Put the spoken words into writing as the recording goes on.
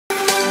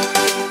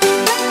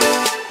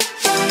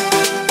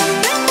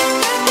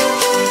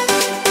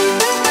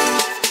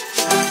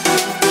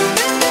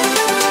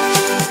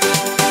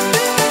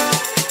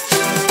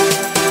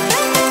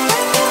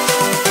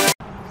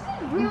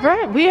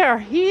are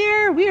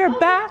here. We are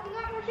back.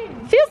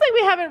 Feels like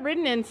we haven't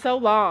ridden in so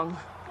long.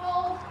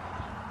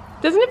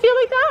 Doesn't it feel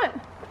like that?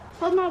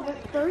 Hold my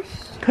whip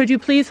first. Could you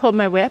please hold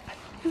my whip?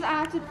 Because I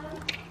have to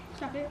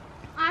stop it.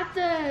 I have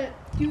to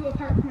do a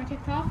part for my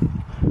TikTok.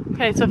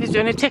 Okay, Sophie's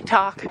doing a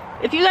TikTok.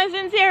 If you guys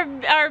didn't see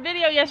our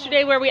video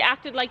yesterday where we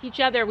acted like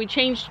each other, we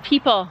changed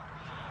people.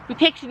 We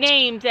picked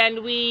names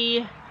and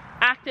we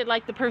acted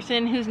like the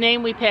person whose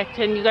name we picked,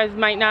 and you guys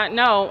might not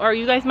know, or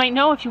you guys might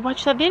know if you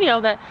watch that video,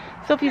 that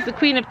Sophie's the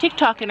queen of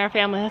TikTok in our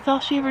family. That's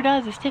all she ever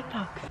does is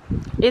TikTok.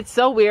 It's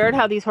so weird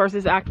how these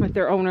horses act with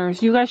their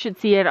owners. You guys should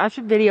see it. I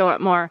should video it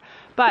more.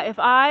 But if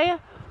I,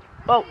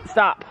 oh,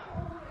 stop.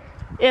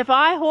 If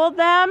I hold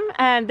them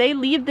and they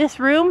leave this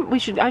room, I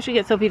should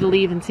get Sophie to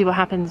leave and see what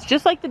happens.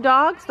 Just like the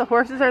dogs, the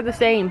horses are the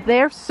same.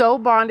 They're so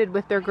bonded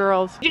with their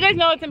girls. You guys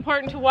know it's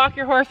important to walk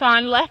your horse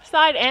on left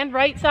side and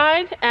right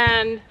side,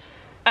 and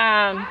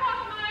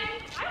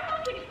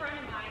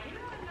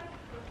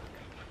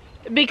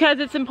because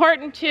it's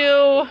important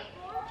to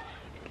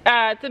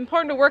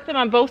work them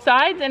on both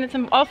sides, and it's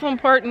also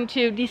important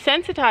to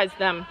desensitize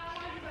them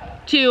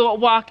to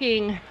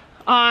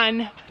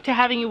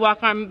having you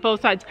walk on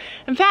both sides.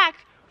 In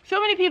fact, so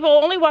many people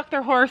only walk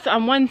their horse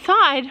on one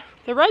side,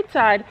 the right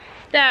side,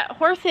 that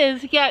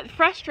horses get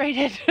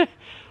frustrated.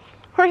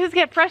 Horses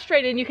get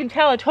frustrated, and you can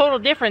tell a total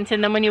difference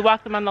in them when you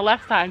walk them on the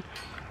left side.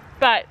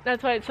 But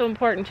that's why it's so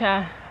important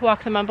to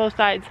walk them on both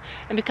sides.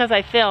 And because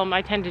I film,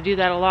 I tend to do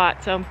that a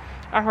lot. So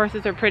our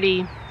horses are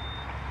pretty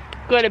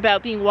good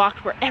about being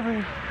walked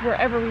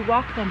wherever we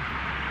walk them.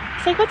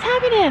 It's like, what's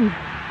happening?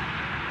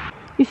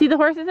 You see the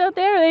horses out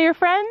there? Are they your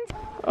friends?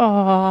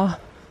 Oh,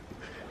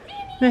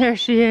 there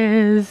she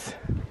is.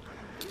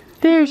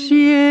 There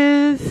she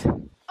is.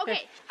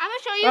 Okay, I'm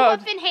gonna show you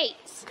what Finn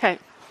hates. Okay.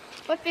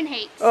 What Finn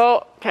hates.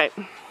 Oh, okay.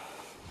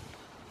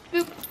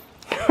 Boop.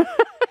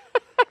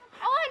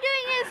 All I'm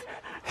doing is...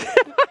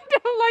 I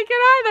don't like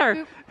it either.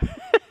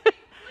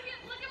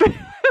 Boop.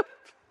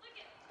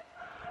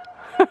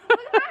 Look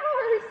at my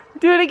horse.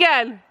 Do it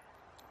again.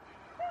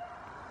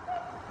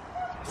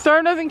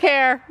 Storm doesn't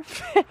care.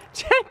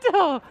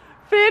 Gentle.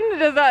 Finn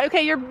does not.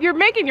 Okay, you're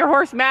making your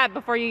horse mad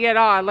before you get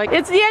on. Like,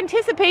 it's the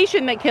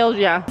anticipation that kills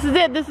you. This is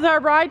it. This is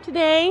our ride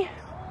today.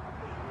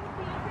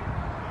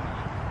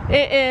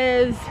 It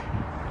is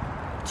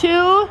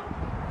 2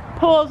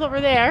 poles over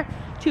there,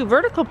 2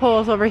 vertical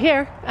poles over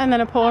here, and then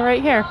a pole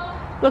right here.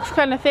 Looks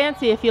kind of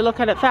fancy if you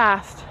look at it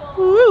fast.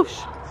 Whoosh.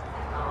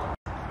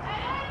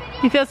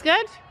 He feels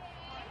good?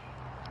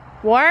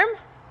 Warm?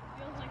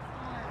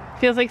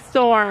 Feels like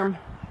Storm.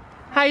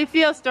 How you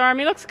feel, Storm?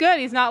 He looks good.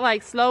 He's not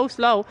like slow.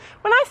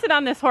 When I sit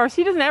on this horse,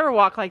 he doesn't ever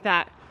walk like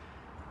that.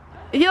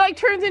 He like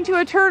turns into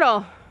a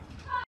turtle.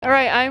 All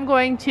right, I'm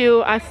going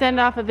to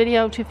send off a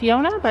video to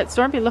Fiona, but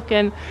Storm be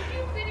looking.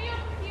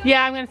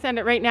 Yeah, I'm going to send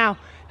it right now.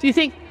 Do you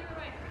think?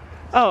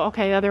 Oh,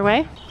 okay, the other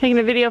way. Taking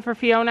a video for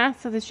Fiona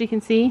so that she can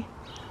see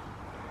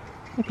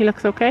if he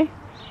looks okay.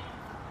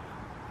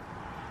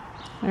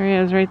 There he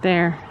is, right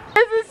there.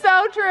 This is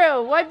so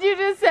true. What did you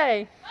just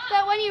say?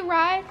 That when you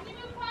ride.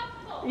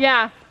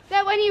 Yeah.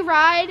 That when you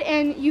ride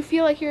and you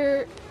feel like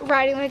you're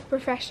riding like a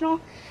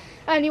professional,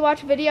 and you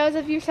watch videos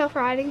of yourself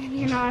riding and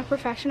you're not a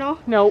professional.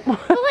 Nope. But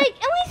like,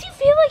 at least you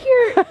feel like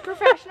you're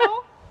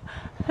professional.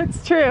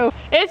 It's true.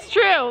 It's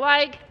true.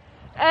 Like,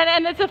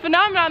 and it's a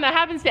phenomenon that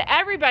happens to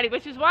everybody,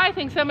 which is why I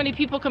think so many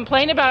people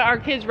complain about our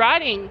kids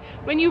riding.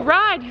 When you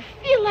ride, you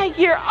feel like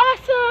you're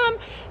awesome.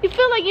 You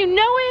feel like you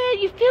know it.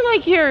 You feel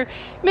like you're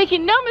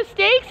making no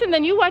mistakes, and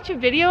then you watch a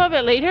video of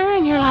it later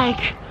and you're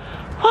like,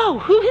 whoa,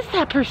 who is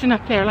that person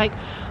up there? Like,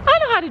 I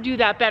know how to do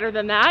that better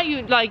than that.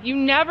 You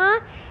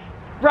never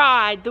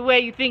ride the way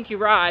you think you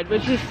ride,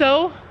 which is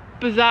so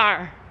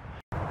bizarre.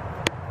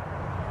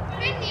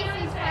 Finn needs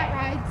these flat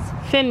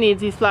rides. Finn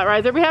needs these flat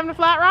rides. Are we having a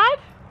flat ride?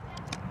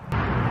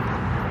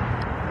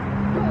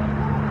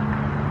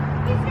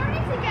 He's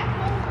starting to get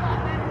home a lot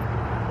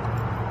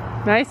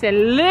better. Nice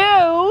and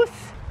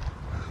loose.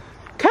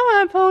 Come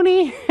on,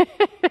 pony.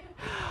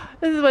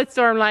 This is what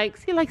Storm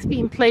likes. He likes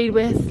being played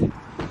with.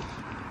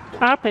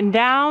 Up and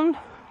down.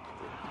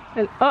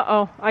 And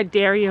uh-oh, I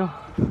dare you.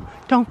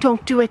 Don't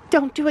do it.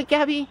 Don't do it,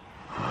 Gabby.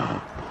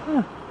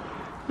 Oh,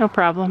 no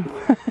problem.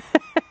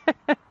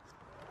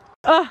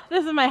 Oh,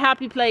 this is my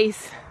happy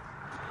place.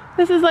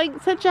 This is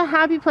like such a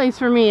happy place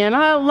for me, and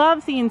I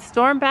love seeing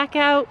Storm back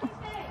out.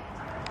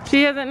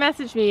 She hasn't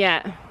messaged me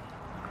yet.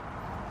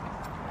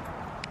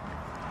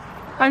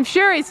 I'm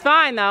sure he's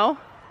fine though.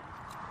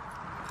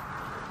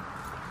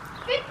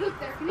 Finn pooped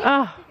there.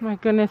 Oh my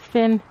goodness,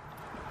 Finn.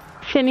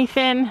 Finny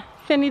Finn.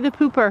 Finny the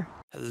pooper.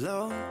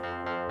 Hello,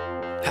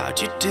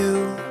 how'd you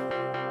do?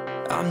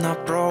 I'm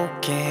not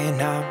broken,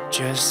 I'm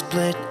just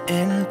split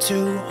in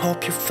two.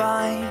 Hope you're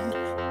fine,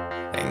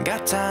 ain't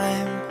got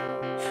time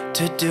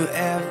to do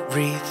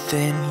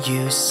everything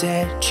you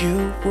said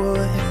you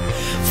would.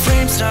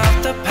 Frames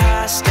of the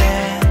past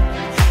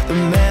and the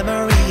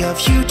memory of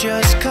you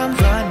just come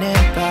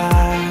running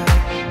by.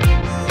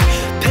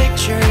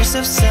 Pictures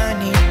of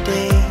sunny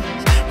days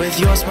with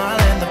your smile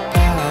in the bar.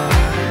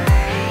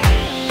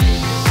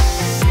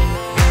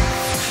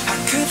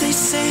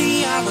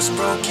 was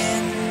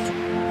broken.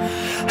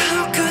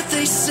 How could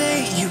they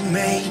say you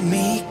made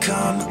me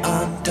come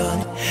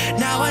undone?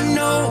 Now I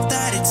know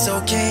that it's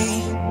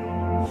okay.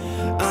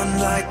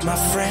 Unlike my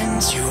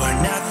friends, you are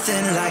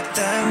nothing like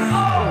them.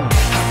 How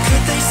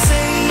could they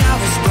say I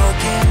was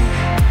broken?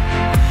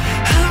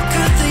 How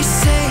could they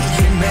say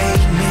you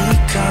made me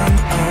come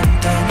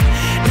undone?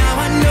 Now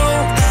I know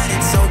that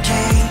it's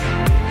okay.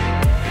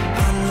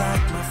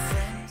 Unlike my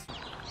friends.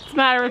 What's the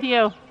matter with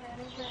you?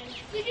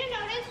 Did you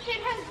notice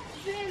Finn has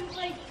been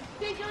like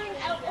figuring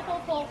out the whole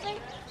pole thing?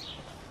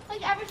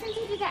 Like ever since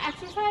he did that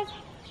exercise,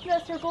 the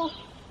circle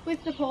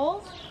with the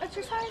poles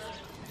exercise,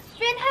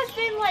 Finn has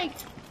been like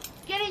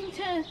getting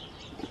to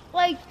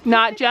like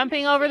Not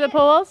jumping over the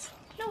poles?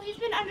 No, he's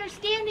been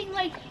understanding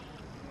like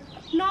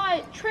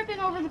not tripping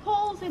over the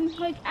poles and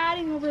like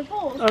adding over the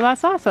poles. Oh,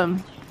 that's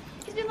awesome.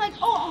 He's been like,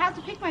 oh, I have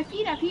to pick my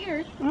feet up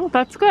here. Oh,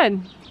 that's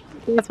good.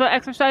 That's what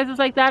exercises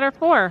like that are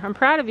for. I'm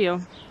proud of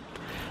you.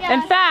 Yeah.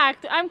 In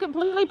fact, I'm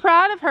completely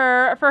proud of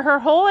her for her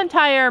whole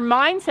entire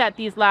mindset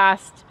these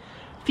last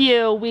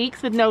few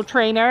weeks with no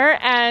trainer.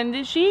 And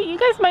you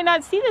guys might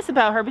not see this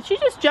about her, but she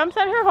just jumps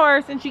on her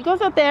horse and she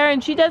goes out there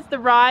and she does the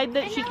ride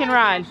that she can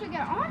ride. Actually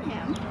get on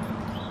him.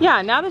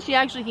 Yeah, now that she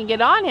actually can get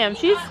on him,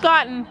 she's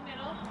gotten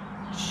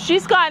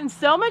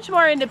so much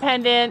more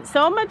independent,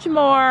 so much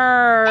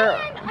more.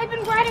 And I've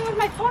been riding with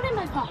my phone in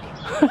my pocket.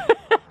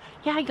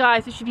 Yeah,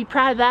 guys, we should be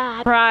proud of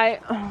that.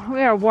 Right,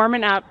 we are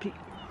warming up.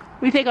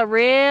 We take a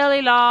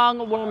really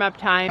long warm-up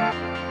time.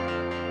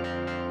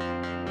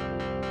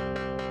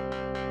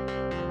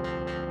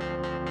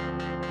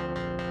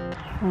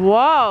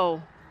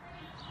 Whoa.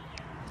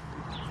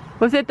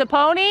 Was it the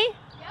pony?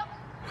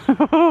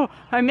 Yep.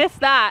 I missed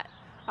that.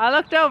 I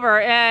looked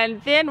over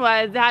and Finn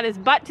had his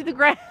butt to the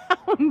ground.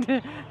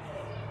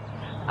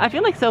 I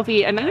feel like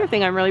Sophie, another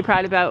thing I'm really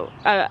proud about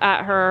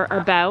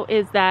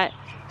is that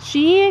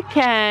she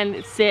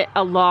can sit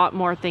a lot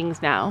more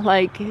things now.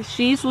 Like,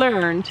 she's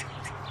learned.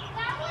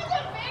 That was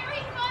a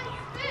very fun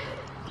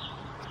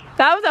spook.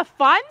 That was a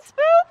fun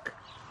spook?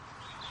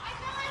 I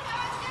felt like I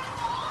was getting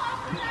all off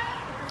the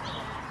ground.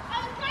 I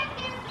was trying to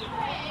get some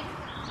praying.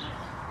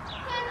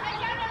 Because I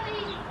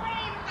generally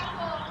pray a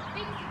couple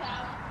weeks ago.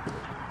 So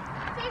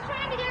I was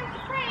trying to get him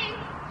to praying.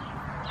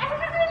 I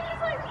remember it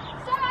just like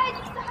side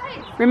to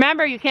side.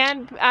 Remember, you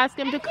can't ask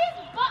him to... His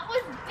butt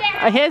was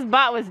down. His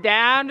butt was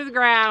down to the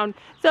ground.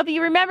 So if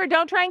you remember,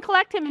 don't try and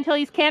collect him until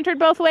he's cantered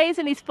both ways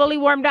and he's fully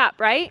warmed up,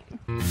 right?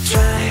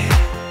 Try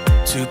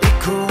to be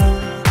cool,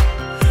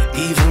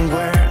 even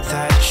wear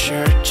that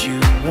shirt you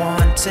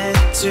wanted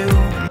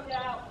to.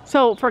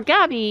 So for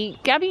Gabby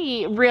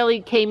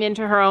really came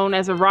into her own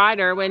as a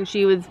rider when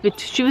she was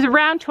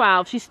around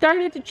 12. She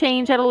started to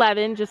change at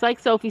 11, just like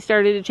Sophie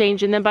started to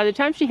change. And then by the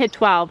time she hit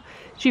 12,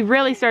 she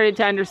really started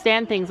to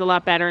understand things a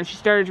lot better. And she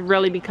started to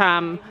really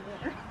become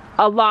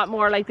a lot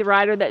more like the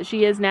rider that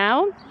she is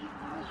now.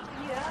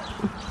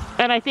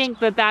 And I think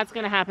that that's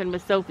going to happen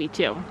with Sophie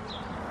too.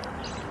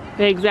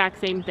 The exact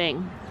same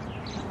thing.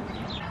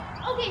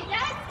 Okay,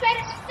 that set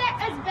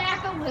us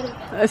back a little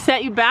bit.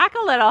 Set you back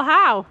a little?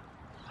 How?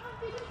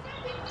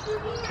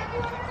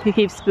 He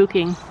keeps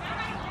spooking.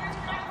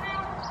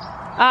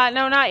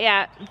 No, not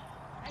yet.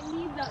 I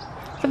need those.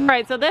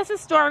 Alright, so this is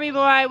Stormy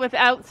Boy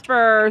without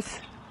spurs.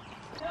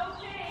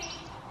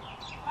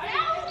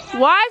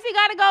 Why has he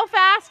got to go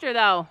faster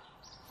though?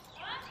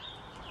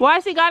 Why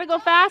has he got to go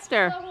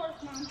faster?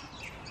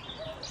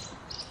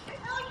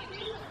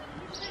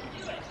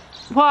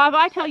 Well, if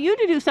I tell you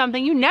to do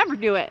something, you never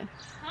do it.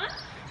 Huh?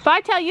 If I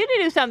tell you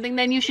to do something,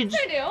 then you should...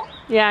 I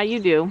do. Yeah,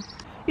 you do.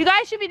 You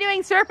guys should be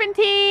doing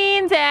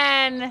serpentines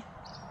and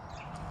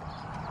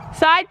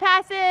side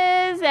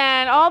passes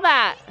and all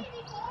that.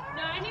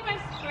 No, I need my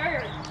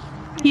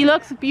spurs. He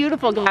looks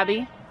beautiful,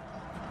 Gabby.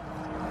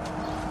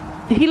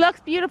 He looks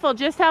beautiful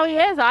just how he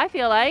is, I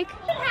feel like.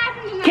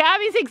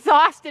 Gabby's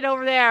exhausted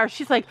over there.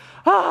 She's like,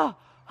 oh,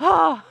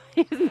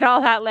 using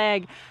all that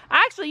leg.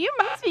 Actually, you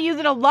must be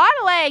using a lot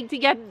of leg to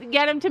get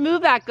him to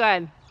move that good. No,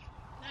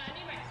 I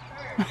need my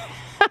spurs.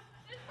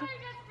 This is why I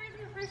got spurs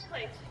in the first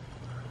place.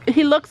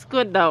 He looks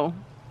good though.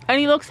 And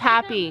he looks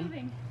happy.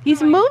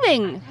 He's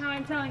moving. How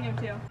I'm telling him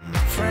to.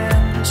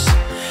 Friends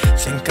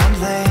think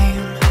I'm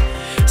lame.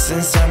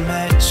 Since I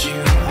met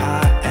you,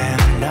 I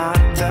am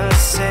not the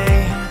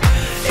same.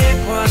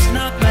 It was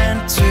not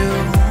meant to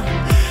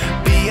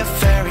be a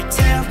fairy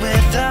tale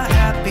with a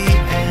happy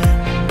end.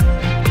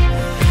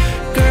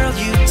 Girl,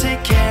 you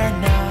take care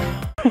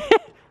now.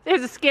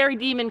 There's a scary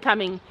demon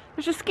coming.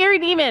 There's a scary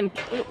demon.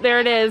 Oh, there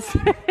it is.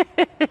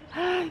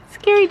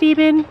 Scary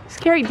demon.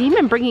 Scary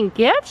demon bringing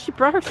gifts? She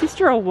brought her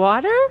sister a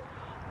water?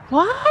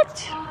 What?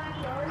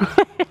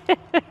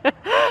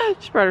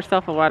 She brought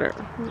herself a water.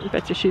 I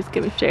bet you she's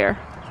gonna share.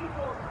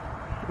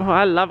 Oh,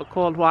 I love a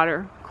cold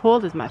water.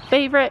 Cold is my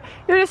favorite.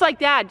 You're just like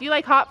Dad. Do you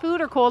like hot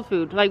food or cold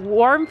food? Like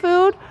warm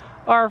food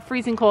or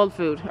freezing cold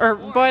food? Or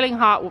boiling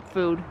hot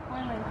food?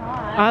 Boiling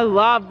hot. I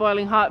love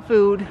boiling hot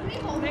food.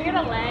 Can I get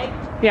a leg?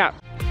 Yeah.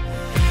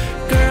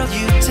 Girl,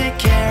 you take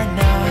care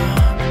now.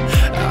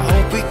 I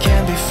hope we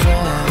can be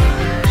friends.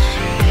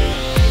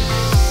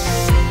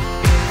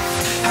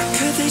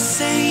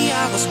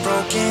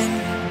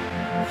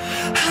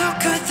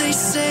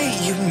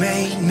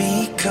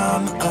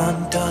 come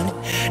undone.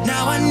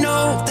 Now I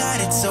know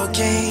that it's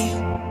okay.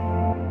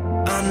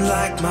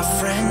 Unlike my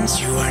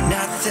friends, you are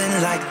nothing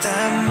like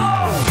them.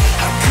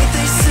 How could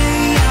they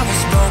say I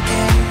was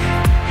broken?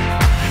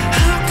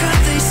 How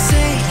could they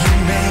say you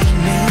made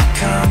me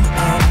come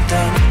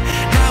undone?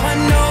 Now I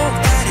know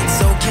that it's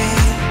okay.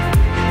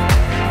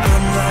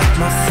 Unlike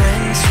my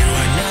friends, you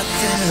are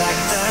nothing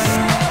like them.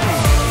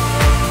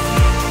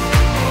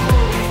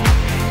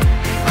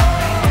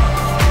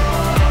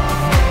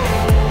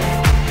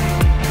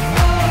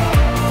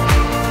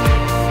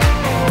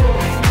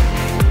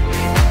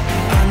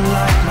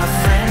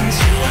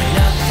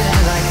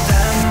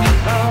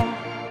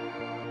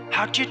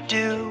 How'd you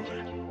do?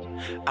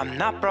 I'm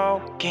not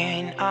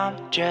broken,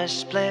 I'm just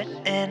split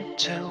in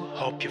two.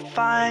 Hope you're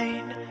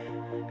fine,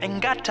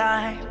 ain't got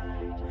time.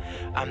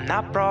 I'm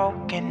not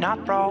broken,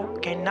 not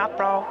broken, not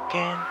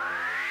broken.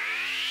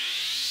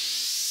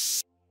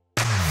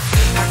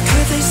 How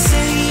could they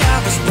say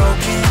I was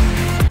broken?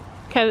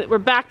 Okay, we're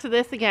back to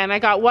this again. I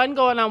got one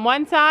going on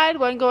one side,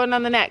 one going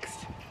on the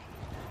next.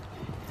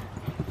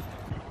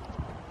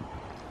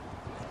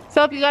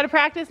 So if you got to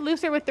practice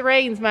looser with the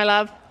reins, my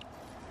love.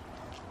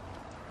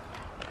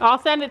 I'll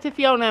send it to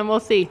Fiona and we'll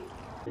see.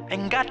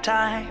 Ain't got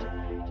time.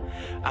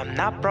 I'm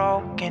not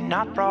broken,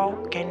 not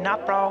broken,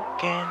 not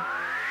broken.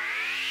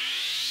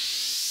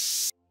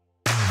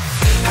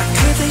 How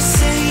could they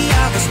say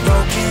I was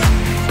broken?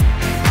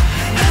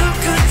 How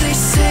could they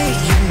say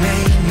you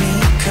made me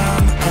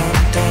come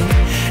undone?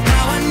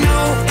 Now I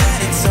know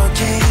that it's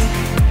okay.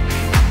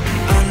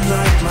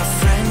 Unlike my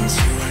friends,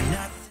 you are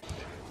nothing.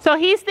 So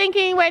he's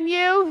thinking when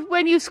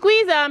you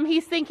squeeze him,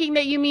 he's thinking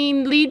that you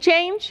mean lead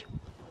change?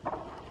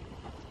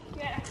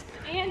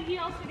 And he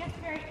also gets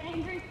very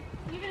angry,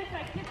 even if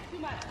I kiss too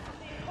much.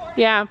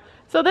 Yeah.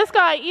 So this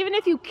guy, even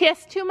if you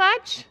kiss too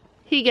much,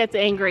 he gets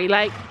angry.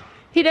 Like,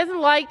 he doesn't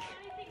like,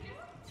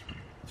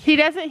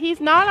 he's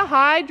not a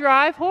high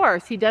drive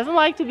horse. He doesn't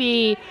like to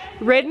be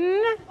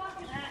ridden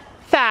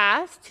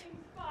fast.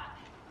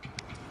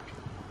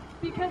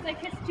 Because I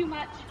kiss too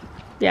much.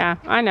 Yeah,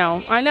 I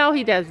know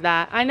he does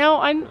that. I know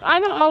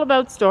all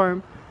about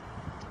Storm.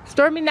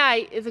 Stormy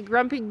Night is a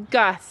grumpy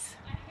Gus.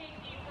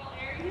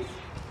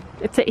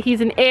 He's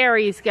an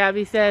Aries,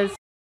 Gabby says.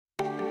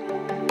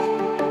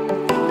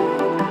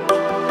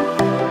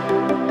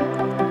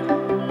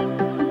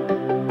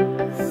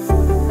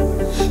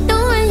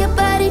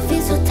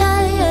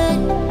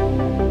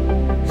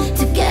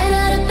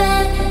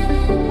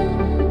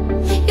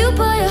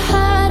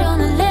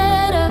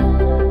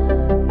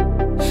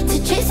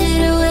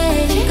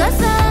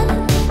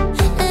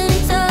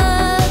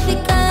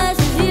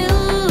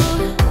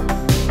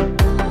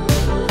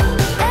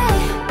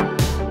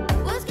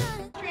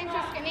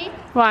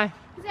 Why?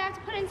 Because I have to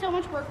put in so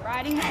much work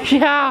riding.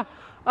 Yeah,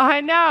 I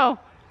know.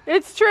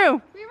 It's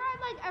true. We ride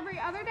like every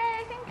other day,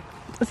 I think.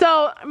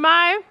 So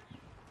my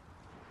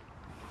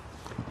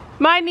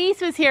niece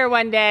was here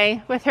one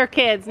day with her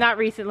kids, not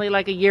recently,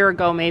 like a year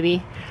ago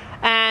maybe.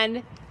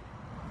 And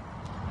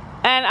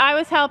I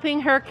was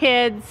helping her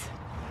kids.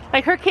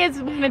 Like, her kids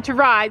wanted to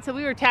ride, so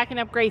we were tacking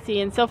up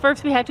Gracie. And so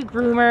first we had to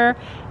groom her,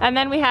 and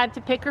then we had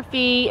to pick her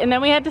feet, and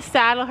then we had to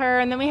saddle her,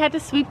 and then we had to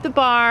sweep the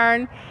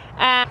barn.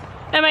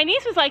 And my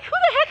niece was like, who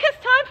the heck has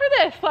time for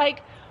this?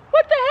 Like,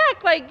 what the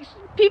heck? Like,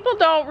 people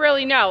don't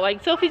really know.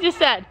 Like Sophie just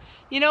said,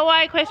 you know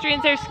why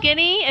equestrians are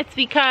skinny? It's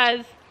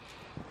because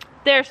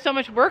there's so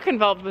much work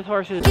involved with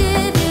horses.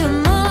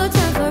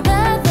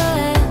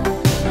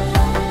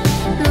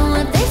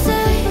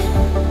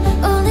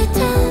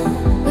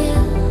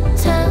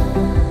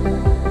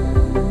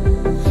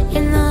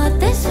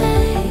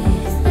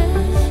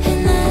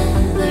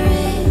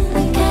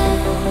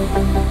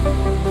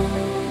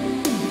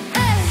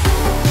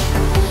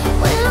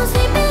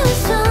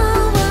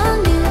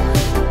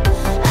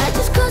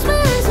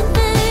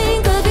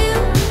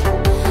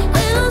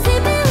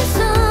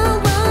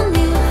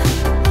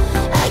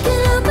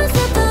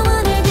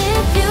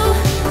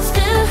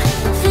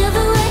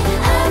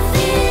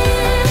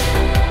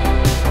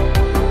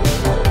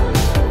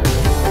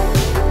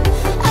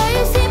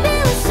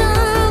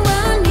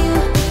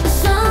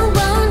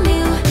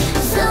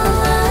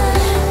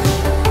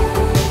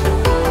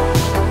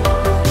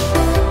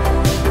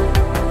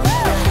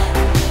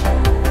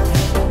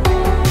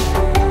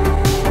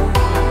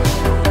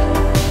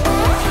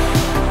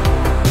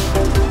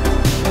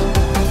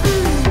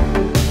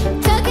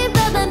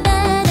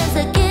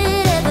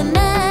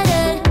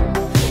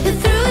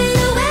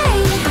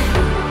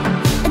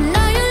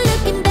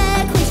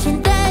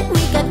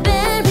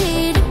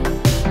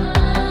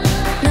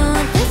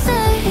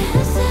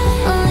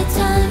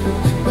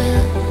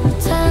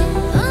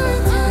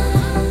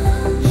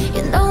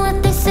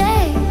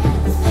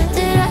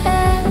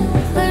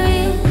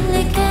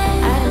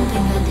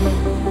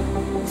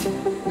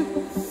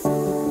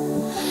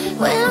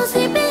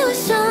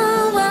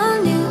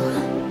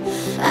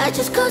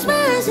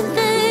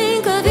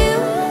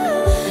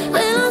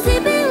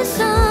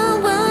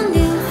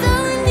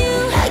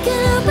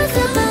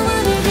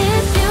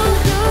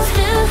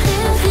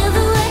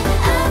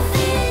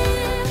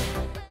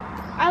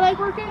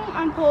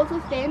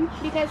 spin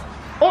because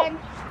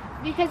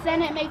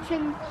then it makes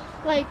him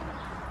like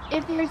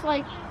if there's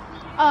like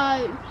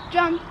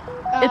jump.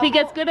 If he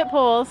gets good at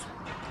poles.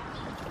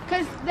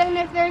 Because then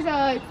if there's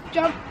a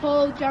jump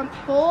pull,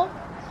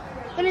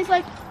 then it's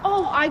like,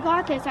 oh, I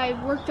got this.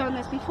 I've worked on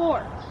this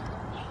before.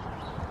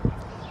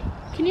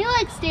 Can you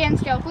like stand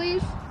still,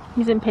 please?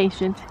 He's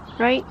impatient,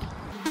 right?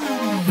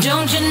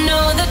 Don't you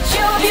know that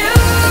you're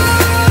beautiful?